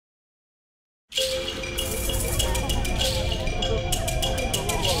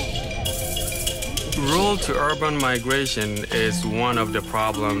Rural to urban migration is one of the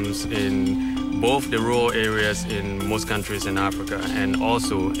problems in both the rural areas in most countries in Africa and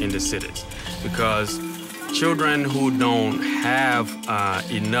also in the cities, because children who don't have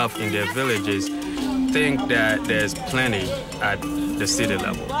enough in their villages think that there's plenty at the city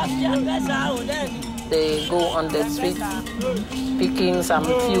level. They go on the street picking some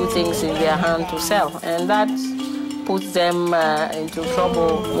few things in their hand to sell, and that puts them into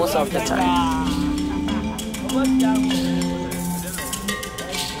trouble most of the time.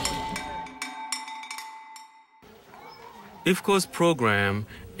 EVCO's program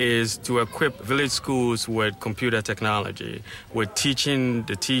is to equip village schools with computer technology, with teaching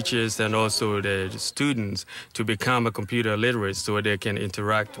the teachers and also the students to become a computer literate so they can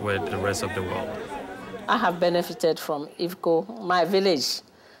interact with the rest of the world. I have benefited from EVCO. My village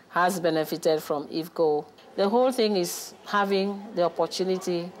has benefited from EVCO. The whole thing is having the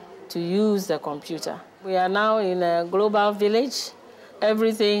opportunity to use the computer. We are now in a global village.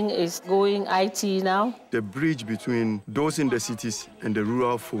 Everything is going IT now. The bridge between those in the cities and the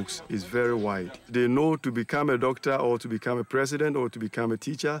rural folks is very wide. They know to become a doctor or to become a president or to become a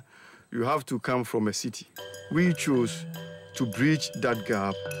teacher, you have to come from a city. We chose to bridge that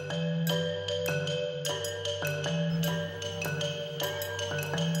gap.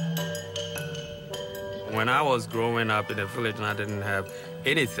 When I was growing up in the village and I didn't have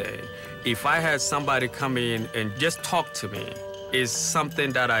anything, if I had somebody come in and just talk to me, is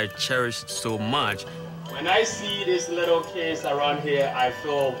something that I cherished so much. When I see these little kids around here, I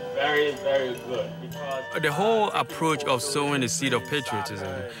feel very, very good, because the whole approach of sowing the seed of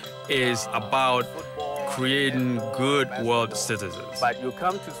patriotism is about creating good world citizens. But you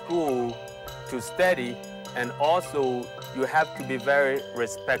come to school to study, and also you have to be very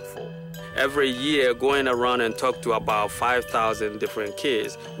respectful. Every year, going around and talk to about 5,000 different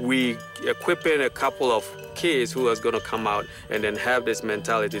kids, we equipping a couple of kids who is going to come out and then have this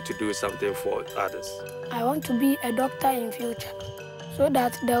mentality to do something for others. I want to be a doctor in future so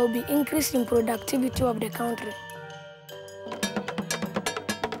that there will be increase in productivity of the country.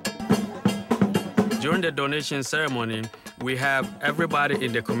 During the donation ceremony, we have everybody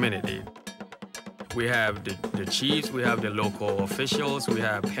in the community. We have the chiefs, we have the local officials, we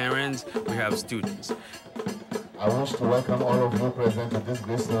have parents, we have students. I wish to welcome all of you present at this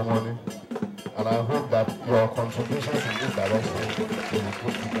great ceremony, and I hope that your contributions in this direction will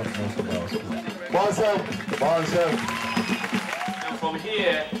put the difference in our school. And from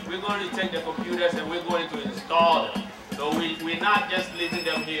here, we're going to take the computers and we're going to install them. So we're not just leaving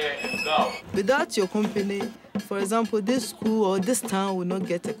them here and go. Without your company, for example, this school or this town will not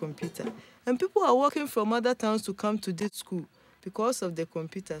get a computer. And people are working from other towns to come to this school because of the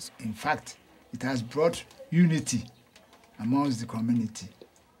computers. In fact, it has brought unity amongst the community.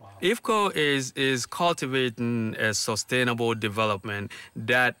 EVCO is cultivating a sustainable development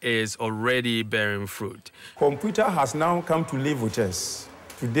that is already bearing fruit. Computer has now come to live with us.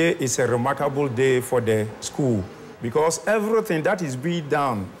 Today is a remarkable day for the school because everything that is being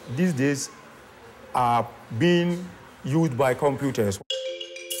done these days are being used by computers.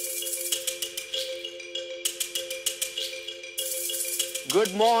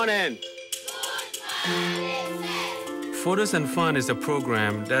 Good morning. Photos and Fun is a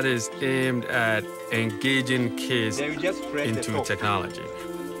program that is aimed at engaging kids into technology.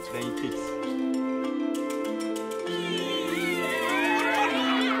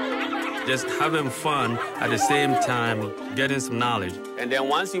 Just having fun at the same time, getting some knowledge. And then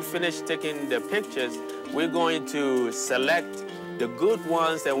once you finish taking the pictures, we're going to select the good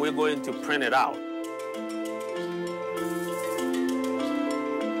ones and we're going to print it out.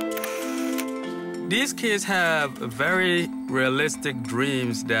 These kids have very realistic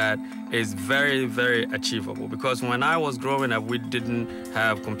dreams that is very, very achievable, because when I was growing up, we didn't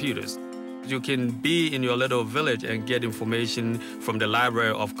have computers. You can be in your little village and get information from the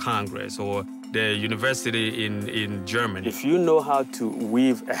Library of Congress or the university in Germany. If you know how to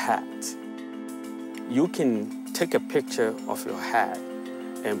weave a hat, you can take a picture of your hat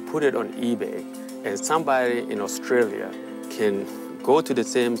and put it on eBay, and somebody in Australia can go to the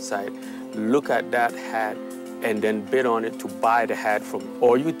same site, look at that hat, and then bid on it to buy the hat from.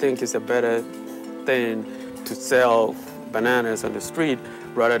 Or you think it's a better thing to sell bananas on the street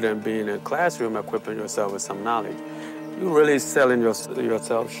rather than being in a classroom equipping yourself with some knowledge. You're really selling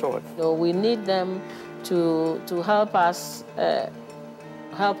yourself short. So we need them to help us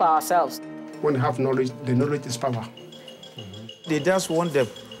help ourselves. When you have knowledge, the knowledge is power. They just want the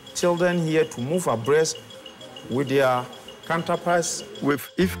children here to move abreast with their counterparts. With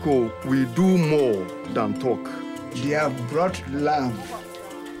EVCO, we do more than talk. They have brought love,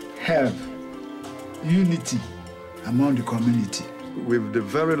 help, unity among the community. With the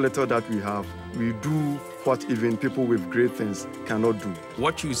very little that we have, we do what even people with great things cannot do.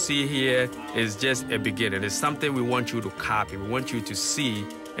 What you see here is just a beginning. It's something we want you to copy. We want you to see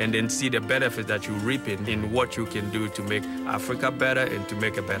and then see the benefits that you reap in what you can do to make Africa better and to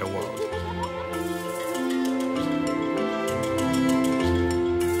make a better world.